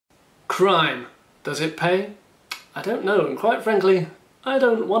Crime. Does it pay? I don't know, and quite frankly, I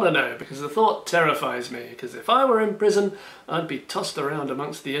don't want to know, because the thought terrifies me, because if I were in prison, I'd be tossed around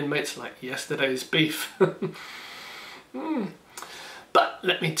amongst the inmates like yesterday's beef. But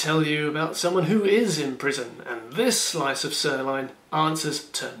let me tell you about someone who is in prison, and this slice of sirloin answers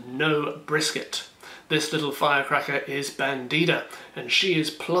to no brisket. This little firecracker is Bandida, and she is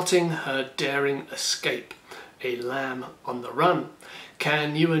plotting her daring escape. A lamb on the run.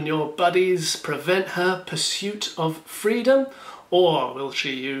 Can you and your buddies prevent her pursuit of freedom? Or will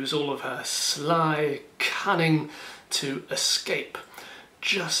she use all of her sly cunning to escape,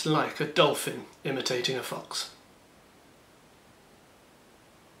 just like a dolphin imitating a fox?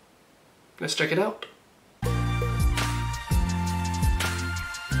 Let's check it out.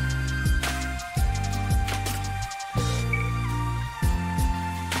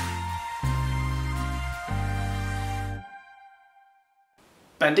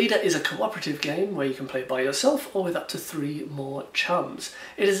 Bandida is a cooperative game where you can play by yourself or with up to 3 more chums.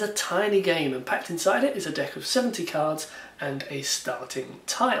 It is a tiny game, and packed inside it is a deck of 70 cards and a starting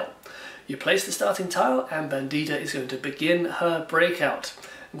tile. You place the starting tile and Bandida is going to begin her breakout.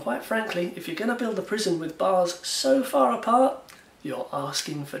 And quite frankly, if you're going to build a prison with bars so far apart, you're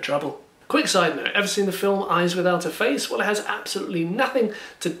asking for trouble. Quick side note, ever seen the film Eyes Without a Face? Well, it has absolutely nothing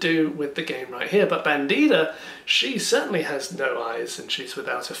to do with the game right here, but Bandida, she certainly has no eyes and she's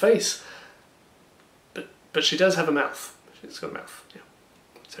without a face. But she does have a mouth. She's got a mouth, yeah.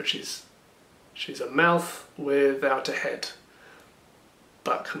 So she's a mouth without a head,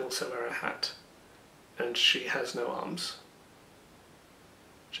 but can also wear a hat. And she has no arms.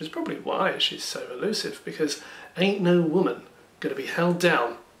 Which is probably why she's so elusive, because ain't no woman gonna be held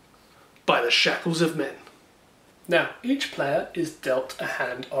down by the shackles of men. Now, each player is dealt a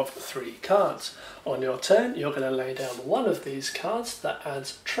hand of 3 cards. On your turn, you're going to lay down one of these cards that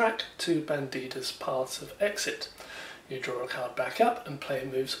adds track to Bandida's paths of exit. You draw a card back up and play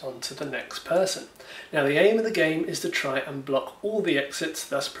moves on to the next person. Now, the aim of the game is to try and block all the exits,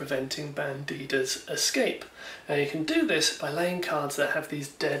 thus preventing Bandida's escape. Now, you can do this by laying cards that have these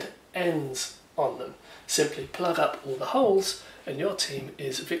dead ends on them. Simply plug up all the holes and your team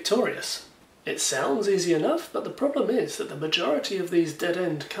is victorious. It sounds easy enough, but the problem is that the majority of these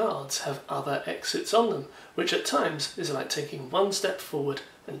dead-end cards have other exits on them, which at times is like taking 1 step forward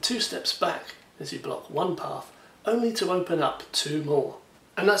and 2 steps back as you block one path, only to open up 2 more.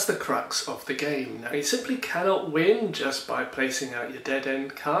 And that's the crux of the game. Now, you simply cannot win just by placing out your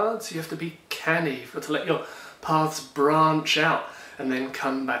dead-end cards. You have to be canny to let your paths branch out and then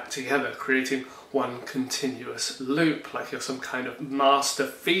come back together, creating one continuous loop, like you're some kind of master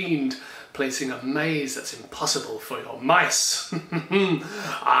fiend placing a maze that's impossible for your mice.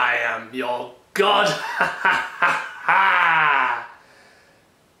 I am your god!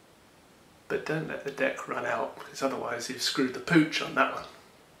 But don't let the deck run out, because otherwise you've screwed the pooch on that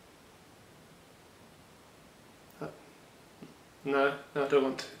one. No, I don't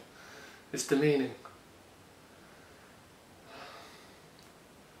want to. It's demeaning.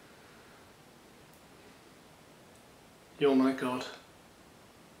 You're my god.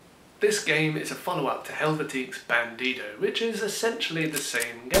 This game is a follow-up to Helvetiq's Bandida, which is essentially the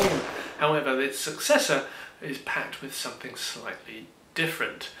same game. However, its successor is packed with something slightly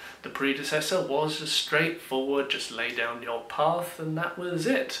different. The predecessor was just straightforward, just lay down your path and that was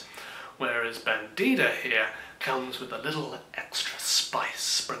it. Whereas Bandida here comes with a little extra spice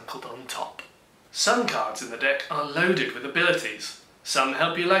sprinkled on top. Some cards in the deck are loaded with abilities. Some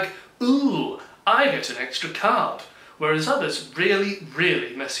help you like, ooh, I get an extra card. Whereas others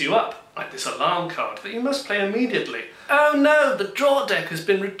really mess you up, like this alarm card that you must play immediately. Oh no, the draw deck has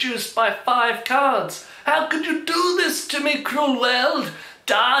been reduced by 5 cards. How could you do this to me, cruel world?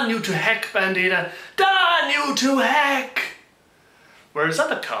 Darn you to heck, Bandida! Darn you to heck! Whereas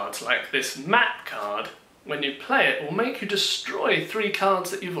other cards, like this map card, when you play it, will make you destroy 3 cards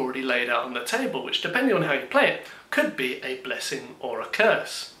that you've already laid out on the table, which, depending on how you play it, could be a blessing or a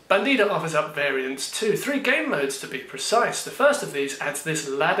curse. Bandida offers up variants too, 3 game modes to be precise. The first of these adds this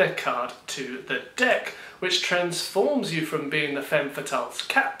ladder card to the deck, which transforms you from being the femme fatale's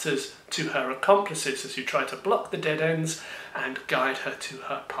captors to her accomplices as you try to block the dead ends and guide her to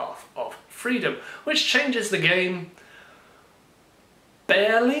her path of freedom, which changes the game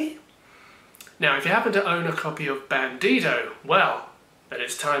barely. Now, if you happen to own a copy of Bandida, well, then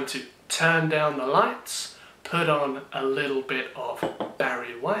it's time to turn down the lights, put on a little bit of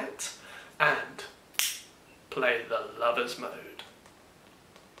Barry White and play the lover's mode.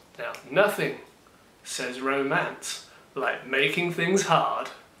 Now, nothing says romance like making things hard.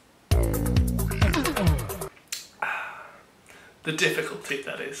 The difficulty,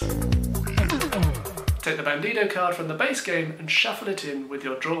 that is. Take the Bandito card from the base game and shuffle it in with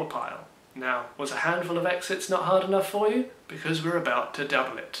your draw pile. Now, was a handful of exits not hard enough for you? Because we're about to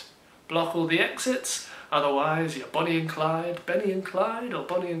double it. Block all the exits, otherwise your Bonnie and Clyde, Benny and Clyde or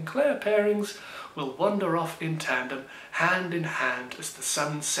Bonnie and Claire pairings will wander off in tandem, hand in hand as the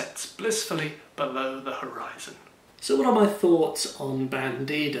sun sets blissfully below the horizon. So what are my thoughts on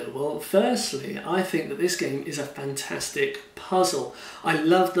Bandida? Well, firstly, I think that this game is a fantastic puzzle. I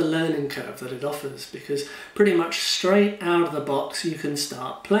love the learning curve that it offers because pretty much straight out of the box you can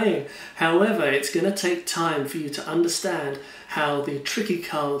start playing. However, it's going to take time for you to understand how the tricky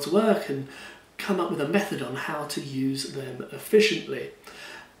cards work and come up with a method on how to use them efficiently.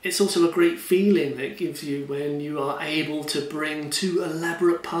 It's also a great feeling that it gives you when you are able to bring two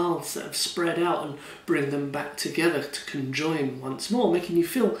elaborate paths that have spread out and bring them back together to conjoin once more, making you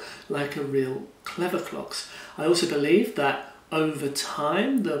feel like a real clever clocks. I also believe that over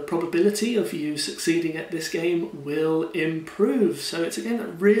time the probability of you succeeding at this game will improve. So it's a game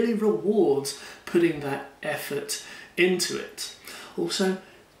that really rewards putting that effort into it. Also,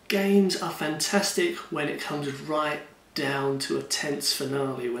 games are fantastic when it comes right down to a tense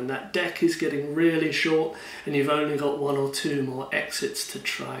finale, when that deck is getting really short and you've only got one or two more exits to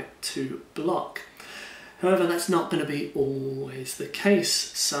try to block. However, that's not going to be always the case.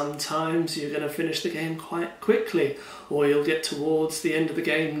 Sometimes you're going to finish the game quite quickly, or you'll get towards the end of the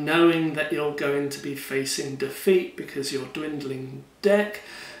game knowing that you're going to be facing defeat because you're dwindling deck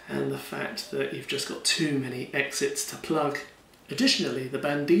and the fact that you've just got too many exits to plug. Additionally, the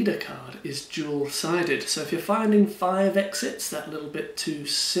Bandida card is dual-sided, so if you're finding 5 exits that little bit too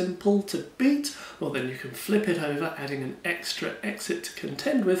simple to beat, well then you can flip it over, adding an extra exit to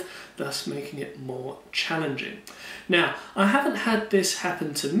contend with, thus making it more challenging. Now, I haven't had this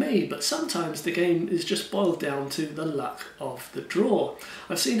happen to me, but sometimes the game is just boiled down to the luck of the draw.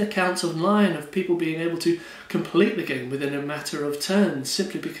 I've seen accounts online of people being able to complete the game within a matter of turns,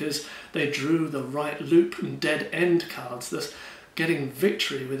 simply because they drew the right loop and dead end cards, thus getting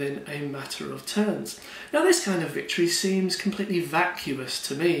victory within a matter of turns. Now this kind of victory seems completely vacuous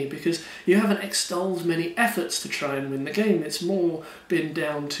to me because you haven't extolled many efforts to try and win the game. It's more been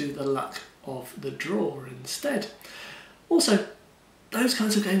down to the luck of the draw instead. Also, those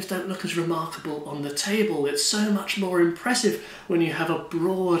kinds of games don't look as remarkable on the table. It's so much more impressive when you have a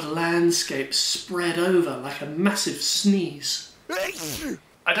broad landscape spread over like a massive sneeze.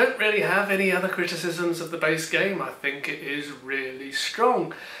 I don't really have any other criticisms of the base game. I think it is really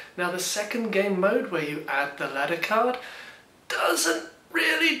strong. Now the second game mode where you add the ladder card doesn't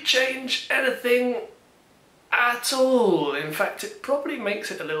really change anything at all. In fact, it probably makes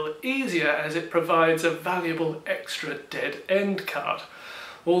it a little easier as it provides a valuable extra dead end card.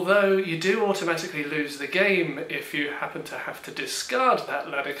 Although you do automatically lose the game if you happen to have to discard that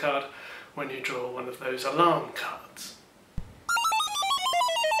ladder card when you draw one of those alarm cards.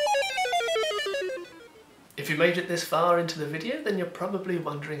 If you made it this far into the video, then you're probably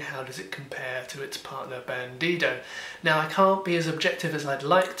wondering how does it compare to its partner Bandito. Now I can't be as objective as I'd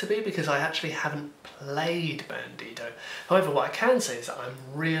like to be because I actually haven't played Bandito. However, what I can say is that I'm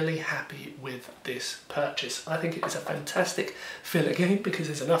really happy with this purchase. I think it is a fantastic filler game because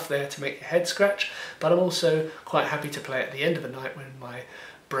there's enough there to make your head scratch, but I'm also quite happy to play at the end of the night when my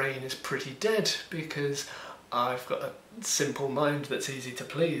brain is pretty dead because I've got a simple mind that's easy to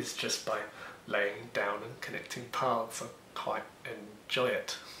please just by laying down and connecting paths. I quite enjoy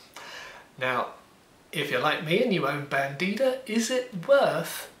it. Now, if you're like me and you own Bandida, is it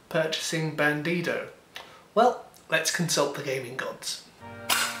worth purchasing Bandito? Well, let's consult the gaming gods.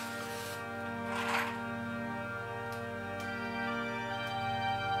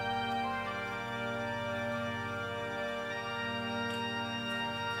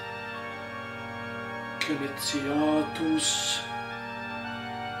 Connectiatus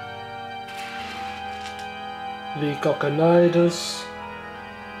Licocanidas,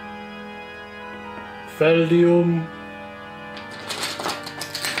 Feldium,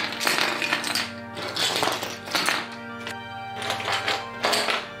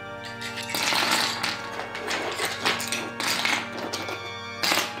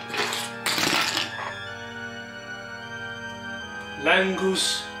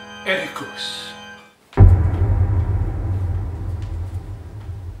 Langus Ericus.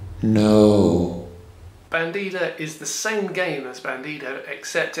 No. Bandida is the same game as Bandito,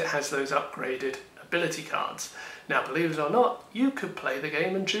 except it has those upgraded ability cards. Now, believe it or not, you could play the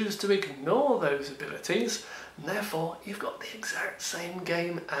game and choose to ignore those abilities, and therefore you've got the exact same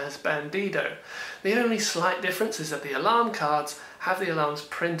game as Bandito. The only slight difference is that the alarm cards have the alarms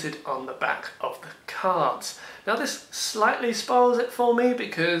printed on the back of the cards. Now this slightly spoils it for me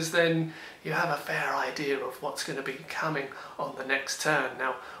because then you have a fair idea of what's going to be coming on the next turn.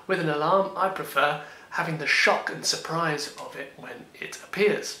 Now with an alarm I prefer having the shock and surprise of it when it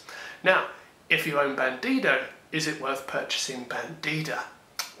appears. Now if you own Bandida, is it worth purchasing Bandida?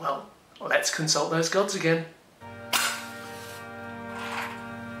 Well, let's consult those gods again.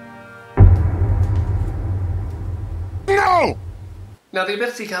 No! Now the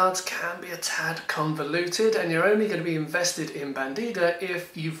ability cards can be a tad convoluted, and you're only going to be invested in Bandida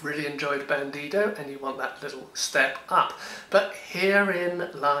if you've really enjoyed Bandito and you want that little step up. But herein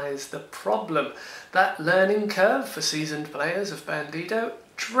lies the problem. That learning curve for seasoned players of Bandito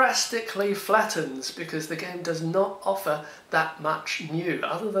drastically flattens because the game does not offer that much new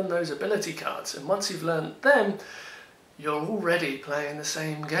other than those ability cards, and once you've learned them, you're already playing the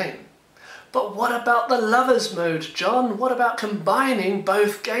same game. But what about the lovers mode, John? What about combining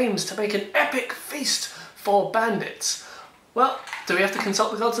both games to make an epic feast for bandits? Well, do we have to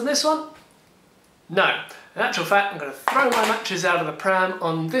consult the gods on this one? No. In actual fact, I'm going to throw my matches out of the pram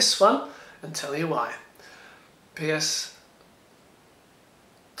on this one and tell you why. P.S.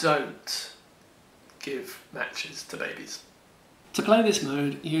 Don't give matches to babies. To play this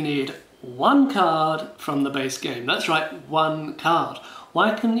mode, you need one card from the base game. That's right, one card.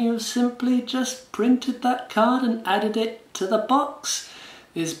 Why couldn't you have simply just printed that card and added it to the box?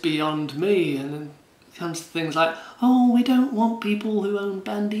 Is beyond me. And then it comes to things like, oh, we don't want people who own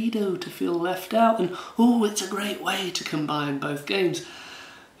Bandito to feel left out, and oh, it's a great way to combine both games.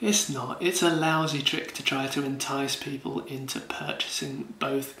 It's not. It's a lousy trick to try to entice people into purchasing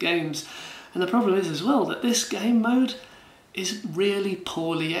both games. And the problem is as well that this game mode is really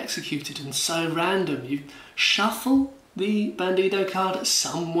poorly executed and so random. You shuffle the Bandito card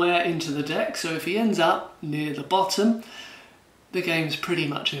somewhere into the deck, so if he ends up near the bottom, the game's pretty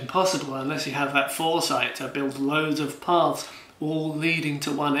much impossible unless you have that foresight to build loads of paths all leading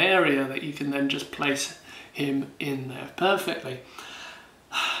to one area that you can then just place him in there perfectly.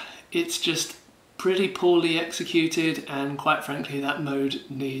 It's just pretty poorly executed, and quite frankly that mode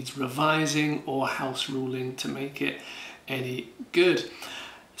needs revising or house ruling to make it any good.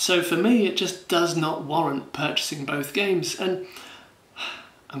 So for me, it just does not warrant purchasing both games, and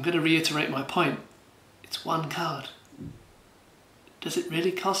I'm going to reiterate my point. It's one card. Does it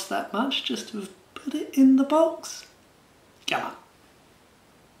really cost that much just to have put it in the box? Come on.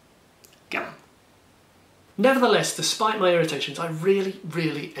 Come on. Nevertheless, despite my irritations, I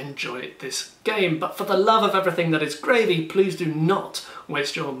really enjoy this game, but for the love of everything that is gravy, please do not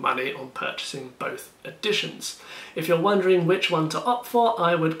waste your money on purchasing both editions. If you're wondering which one to opt for,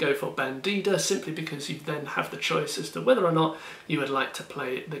 I would go for Bandida, simply because you then have the choice as to whether or not you would like to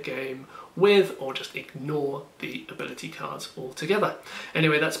play the game with or just ignore the ability cards altogether.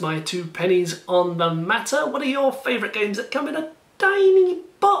 Anyway, that's my 2 pennies on the matter. What are your favourite games that come in a tiny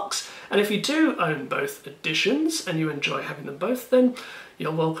box? And if you do own both editions and you enjoy having them both, then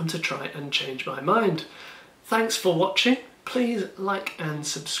you're welcome to try and change my mind. Thanks for watching. Please like and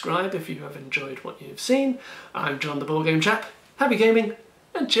subscribe if you have enjoyed what you've seen. I'm John the Board Game Chap. Happy gaming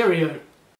and cheerio.